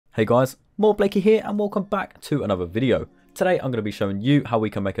Hey guys, more Blakey here and welcome back to another video. Today I'm going to be showing you how we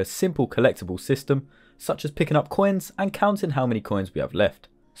can make a simple collectible system such as picking up coins and counting how many coins we have left.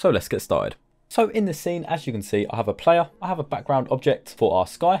 So let's get started. So in this scene, as you can see, I have a player, I have a background object for our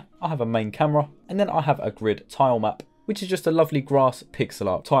sky, I have a main camera, and then I have a grid tile map, which is just a lovely grass pixel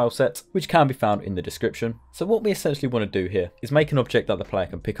art tile set, which can be found in the description. So what we essentially want to do here is make an object that the player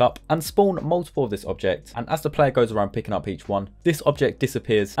can pick up and spawn multiple of this object. And as the player goes around picking up each one, this object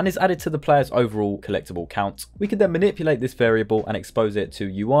disappears and is added to the player's overall collectible count. We can then manipulate this variable and expose it to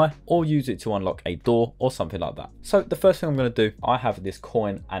UI or use it to unlock a door or something like that. So the first thing I'm going to do, I have this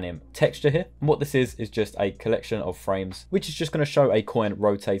coin anim texture here. And what this is just a collection of frames, which is just going to show a coin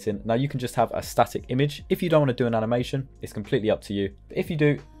rotating. Now you can just have a static image. If you don't want to do an animation, it's completely up to you. But if you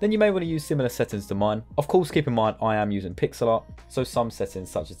do, then you may want to use similar settings to mine. Of course, keep in mind I am using pixel art, so some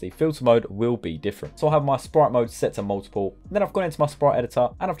settings such as the filter mode will be different. So I have my sprite mode set to multiple, and then I've gone into my sprite editor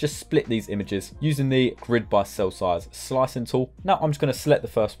and I've just split these images using the grid by cell size slicing tool. Now I'm just going to select the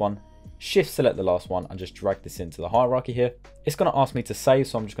first one, shift select the last one, and just drag this into the hierarchy here. It's going to ask me to save,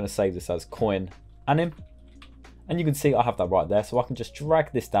 so I'm just going to save this as coin anim. And you can see I have that right there, so I can just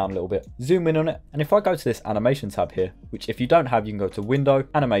drag this down a little bit, zoom in on it. And if I go to this animation tab here, which if you don't have, you can go to window,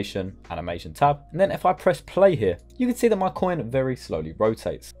 animation, animation tab. And then if I press play here, you can see that my coin very slowly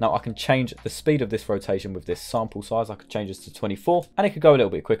rotates. Now I can change the speed of this rotation with this sample size. I could change this to 24 and it could go a little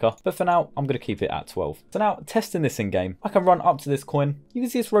bit quicker, but for now, I'm going to keep it at 12. So now testing this in game, I can run up to this coin. You can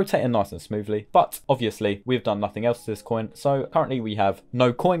see it's rotating nice and smoothly, but obviously we've done nothing else to this coin. So currently we have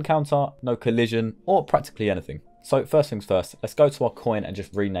no coin counter, no collision, or practically anything. So first things first, let's go to our coin and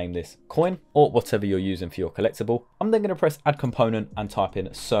just rename this coin or whatever you're using for your collectible. I'm then going to press add component and type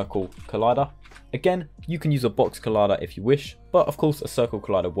in circle collider. Again, you can use a box collider if you wish, but of course a circle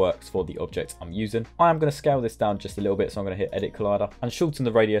collider works for the object I'm using. I am going to scale this down just a little bit, so I'm going to hit edit collider and shorten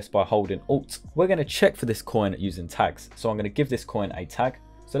the radius by holding Alt. We're going to check for this coin using tags. So I'm going to give this coin a tag.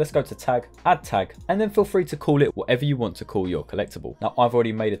 So let's go to tag, add tag, and then feel free to call it whatever you want to call your collectible. Now I've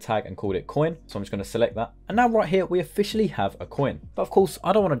already made a tag and called it coin, so I'm just going to select that. And now right here, we officially have a coin. But of course,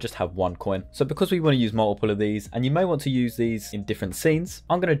 I don't want to just have one coin. So because we want to use multiple of these, and you may want to use these in different scenes,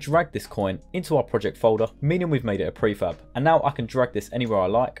 I'm going to drag this coin into our project folder, meaning we've made it a prefab. And now I can drag this anywhere I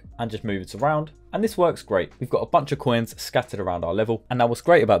like and just move it around. And this works great. We've got a bunch of coins scattered around our level. And now what's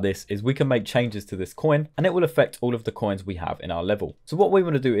great about this is we can make changes to this coin and it will affect all of the coins we have in our level. So what we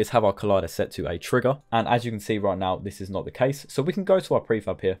want to do is have our collider set to a trigger. And as you can see right now, this is not the case. So we can go to our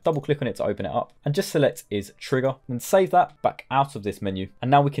prefab here, double click on it to open it up and just select is trigger and save that back out of this menu.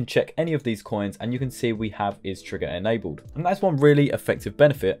 And now we can check any of these coins and you can see we have is trigger enabled. And that's one really effective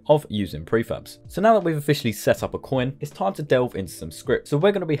benefit of using prefabs. So now that we've officially set up a coin, it's time to delve into some script. So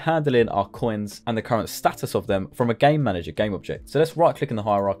we're going to be handling our coins and the current status of them from a game manager game object. So let's right click in the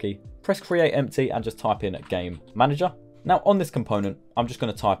hierarchy, press create empty and just type in game manager. Now on this component, I'm just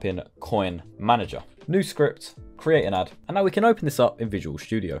going to type in coin manager, new script, create and add. And now we can open this up in Visual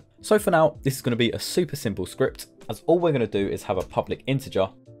Studio. So for now, this is going to be a super simple script as all we're going to do is have a public integer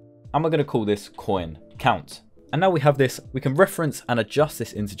and we're going to call this coin count. And now we have this, we can reference and adjust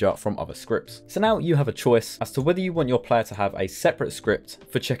this integer from other scripts. So now you have a choice as to whether you want your player to have a separate script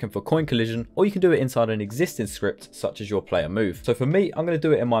for checking for coin collision, or you can do it inside an existing script such as your player move. So for me, I'm going to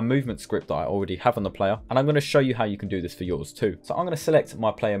do it in my movement script that I already have on the player, and I'm going to show you how you can do this for yours too. So I'm going to select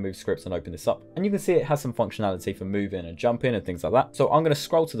my player move script and open this up. And you can see it has some functionality for moving and jumping and things like that. So I'm going to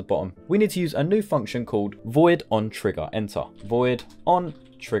scroll to the bottom. We need to use a new function called void on trigger enter. Void on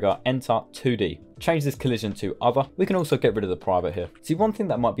trigger enter 2D. Change this collision to other. We can also get rid of the private here. See, one thing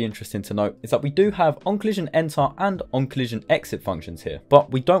that might be interesting to note is that we do have on collision enter and on collision exit functions here,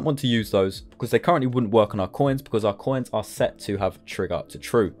 but we don't want to use those because they currently wouldn't work on our coins because our coins are set to have trigger to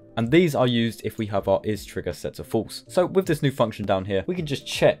true. And these are used if we have our is trigger set to false. So with this new function down here, we can just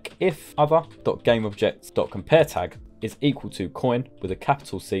check if other.gameObjects.compare tag is equal to coin with a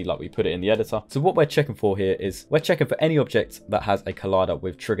capital C like we put it in the editor. So what we're checking for here is we're checking for any object that has a collider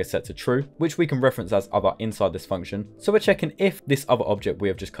with trigger set to true, which we can reference as other inside this function. So we're checking if this other object we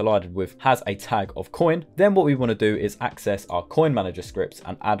have just collided with has a tag of coin. Then what we want to do is access our coin manager script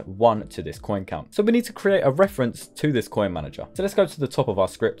and add 1 to this coin count. So we need to create a reference to this coin manager. So let's go to the top of our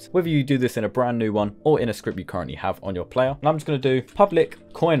script, whether you do this in a brand new one or in a script you currently have on your player. And I'm just going to do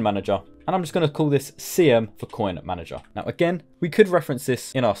public coin manager. And I'm just going to call this CM for coin manager. Now again, we could reference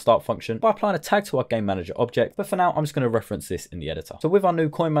this in our start function by applying a tag to our game manager object, but for now I'm just going to reference this in the editor. So with our new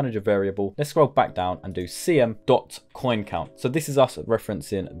coin manager variable, let's scroll back down and do cm.coincount. So this is us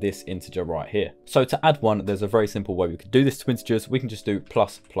referencing this integer right here. So to add one, there's a very simple way we could do this to integers. We can just do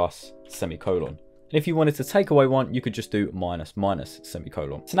plus plus semicolon. And if you wanted to take away one, you could just do minus minus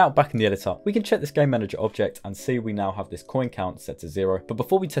semicolon. So now back in the editor, we can check this game manager object and see we now have this coin count set to 0. But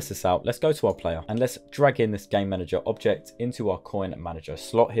before we test this out, let's go to our player and let's drag in this game manager object into our coin manager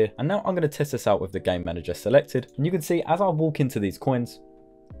slot here. And now I'm going to test this out with the game manager selected. And you can see as I walk into these coins,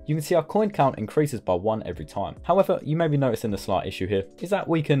 you can see our coin count increases by 1 every time. However, you may be noticing the slight issue here is that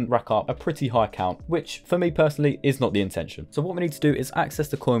we can rack up a pretty high count, which for me personally is not the intention. So what we need to do is access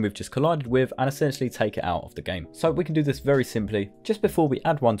the coin we've just collided with and essentially take it out of the game. So we can do this very simply. Just before we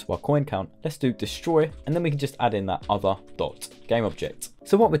add one to our coin count, let's do destroy, and then we can just add in that other dot game object.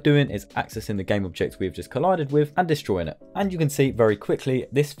 So what we're doing is accessing the game object we've just collided with and destroying it. And you can see very quickly,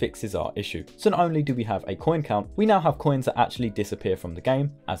 this fixes our issue. So not only do we have a coin count, we now have coins that actually disappear from the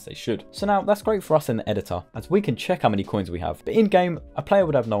game as they should. So now that's great for us in the editor as we can check how many coins we have. But in game, a player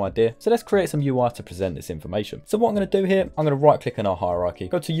would have no idea. So let's create some UI to present this information. So what I'm going to do here, I'm going to right click on our hierarchy,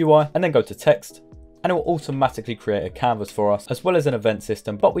 go to UI and then go to text. And it will automatically create a canvas for us as well as an event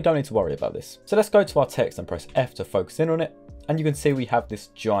system, but we don't need to worry about this. So let's go to our text and press F to focus in on it. And you can see we have this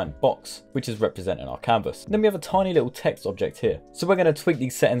giant box, which is representing our canvas. And then we have a tiny little text object here. So we're going to tweak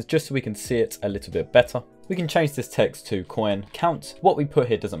these settings just so we can see it a little bit better. We can change this text to coin count. What we put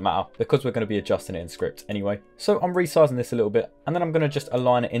here doesn't matter because we're going to be adjusting it in script anyway. So I'm resizing this a little bit and then I'm going to just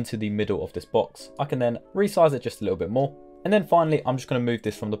align it into the middle of this box. I can then resize it just a little bit more. And then finally, I'm just going to move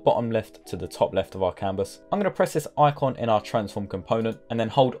this from the bottom left to the top left of our canvas. I'm going to press this icon in our transform component and then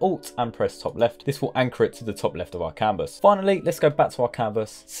hold Alt and press top left. This will anchor it to the top left of our canvas. Finally, let's go back to our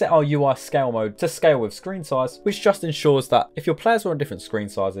canvas, set our UI scale mode to scale with screen size, which just ensures that if your players are on different screen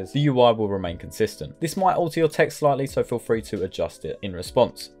sizes, the UI will remain consistent. This might alter your text slightly, so feel free to adjust it in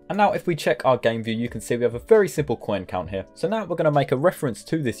response. And now if we check our game view, you can see we have a very simple coin count here. So now we're going to make a reference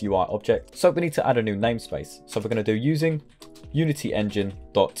to this UI object. So we need to add a new namespace. So we're going to do using Unity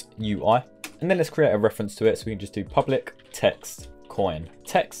engine.ui. And then let's create a reference to it. So we can just do public text coin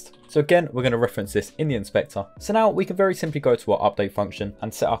text. So again, we're going to reference this in the inspector. So now we can very simply go to our update function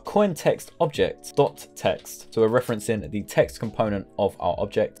and set our coin text object dot text. So we're referencing the text component of our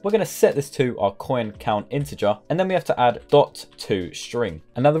object. We're going to set this to our coin count integer, and then we have to add dot to string.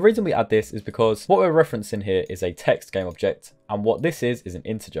 And now the reason we add this is because what we're referencing here is a text game object. And what this is an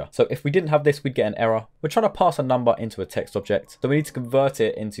integer. So if we didn't have this, we'd get an error. We're trying to pass a number into a text object. So we need to convert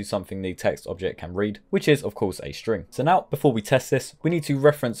it into something the text object can read, which is of course a string. So now before we test this, we need to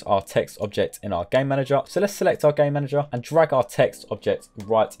reference our text object in our game manager. So let's select our game manager and drag our text object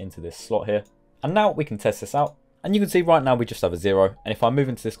right into this slot here. And now we can test this out. And you can see right now we just have a 0. And if I move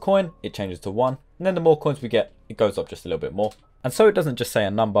into this coin, it changes to 1. And then the more coins we get, it goes up just a little bit more. And so it doesn't just say a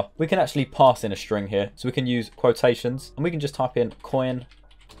number, we can actually pass in a string here. So we can use quotations and we can just type in coin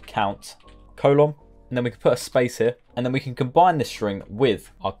count colon, and then we can put a space here, and then we can combine this string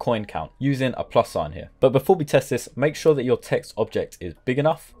with our coin count using a plus sign here. But before we test this, make sure that your text object is big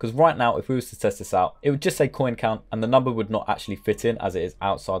enough, because right now if we was to test this out, it would just say coin count and the number would not actually fit in as it is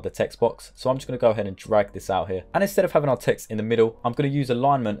outside the text box. So I'm just going to go ahead and drag this out here. And instead of having our text in the middle, I'm going to use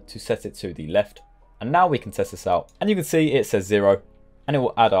alignment to set it to the left. And now we can test this out, and you can see it says 0 and it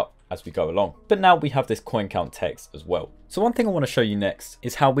will add up as we go along. But now we have this coin count text as well. So one thing I want to show you next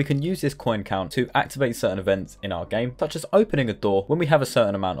is how we can use this coin count to activate certain events in our game, such as opening a door when we have a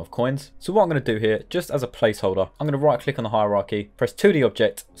certain amount of coins. So what I'm going to do here, just as a placeholder, I'm going to right click on the hierarchy, press 2D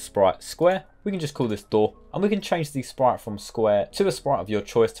object, sprite square. We can just call this door, and we can change the sprite from square to a sprite of your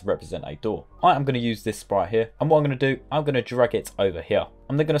choice to represent a door. I am going to use this sprite here, and what I'm going to do, I'm going to drag it over here.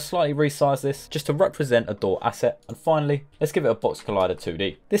 I'm then going to slightly resize this just to represent a door asset. And finally, let's give it a box collider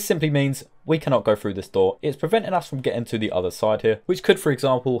 2D. This simply means we cannot go through this door. It's preventing us from getting to the other side here, which could, for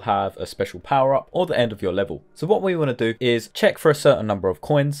example, have a special power up or the end of your level. So what we want to do is check for a certain number of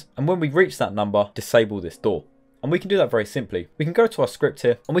coins, and when we reach that number, disable this door. And we can do that very simply. We can go to our script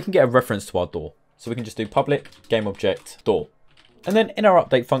here and we can get a reference to our door. So we can just do public game object door. And then in our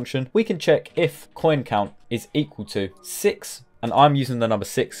update function, we can check if coin count is equal to 6. And I'm using the number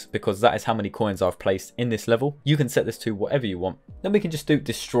 6 because that is how many coins I've placed in this level. You can set this to whatever you want. Then we can just do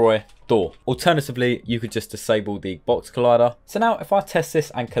destroy door. Alternatively, you could just disable the box collider. So now if I test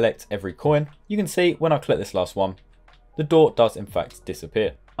this and collect every coin, you can see when I collect this last one, the door does in fact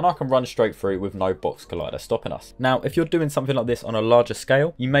disappear. And I can run straight through with no box collider stopping us. Now, if you're doing something like this on a larger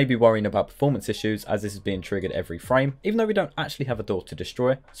scale, you may be worrying about performance issues as this is being triggered every frame, even though we don't actually have a door to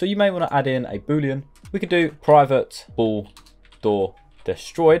destroy. So you may want to add in a boolean. We could do private ball door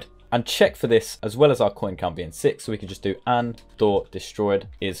destroyed and check for this as well as our coin count being 6. So we can just do and door destroyed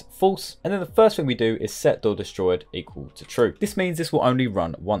is false. And then the first thing we do is set door destroyed equal to true. This means this will only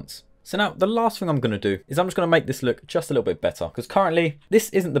run once. So now the last thing I'm going to do is I'm just going to make this look just a little bit better, because currently this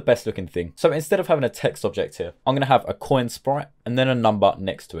isn't the best looking thing. So instead of having a text object here, I'm going to have a coin sprite and then a number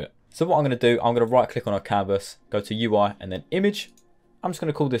next to it. So what I'm going to do, I'm going to right click on our canvas, go to UI and then image. I'm just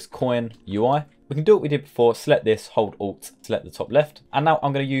going to call this coin UI. We can do what we did before, select this, hold Alt, select the top left. And now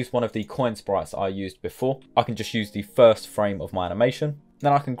I'm going to use one of the coin sprites that I used before. I can just use the first frame of my animation.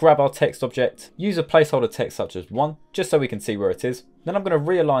 Then I can grab our text object, use a placeholder text such as 1, just so we can see where it is. Then I'm going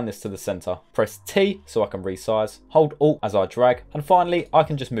to realign this to the center, press T so I can resize, hold Alt as I drag, and finally I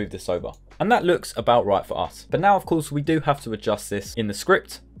can just move this over. And that looks about right for us. But now of course we do have to adjust this in the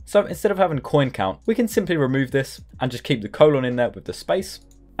script. So instead of having coin count, we can simply remove this and just keep the colon in there with the space.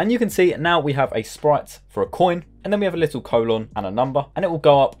 And you can see now we have a sprite for a coin, and then we have a little colon and a number, and it will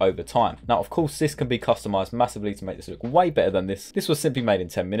go up over time. Now, of course, this can be customized massively to make this look way better than this. This was simply made in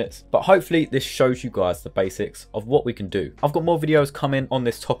 10 minutes, but hopefully this shows you guys the basics of what we can do. I've got more videos coming on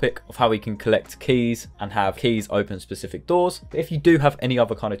this topic of how we can collect keys and have keys open specific doors. But if you do have any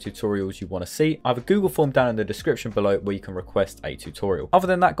other kind of tutorials you want to see, I have a Google form down in the description below where you can request a tutorial. Other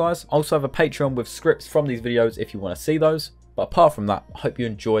than that, guys, I also have a Patreon with scripts from these videos if you want to see those. But apart from that, I hope you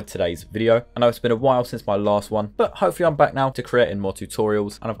enjoyed today's video. I know it's been a while since my last one, but hopefully I'm back now to creating more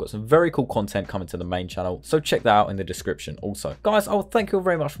tutorials, and I've got some very cool content coming to the main channel, so check that out in the description also. Guys, I will thank you all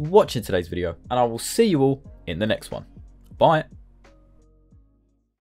very much for watching today's video, and I will see you all in the next one. Bye.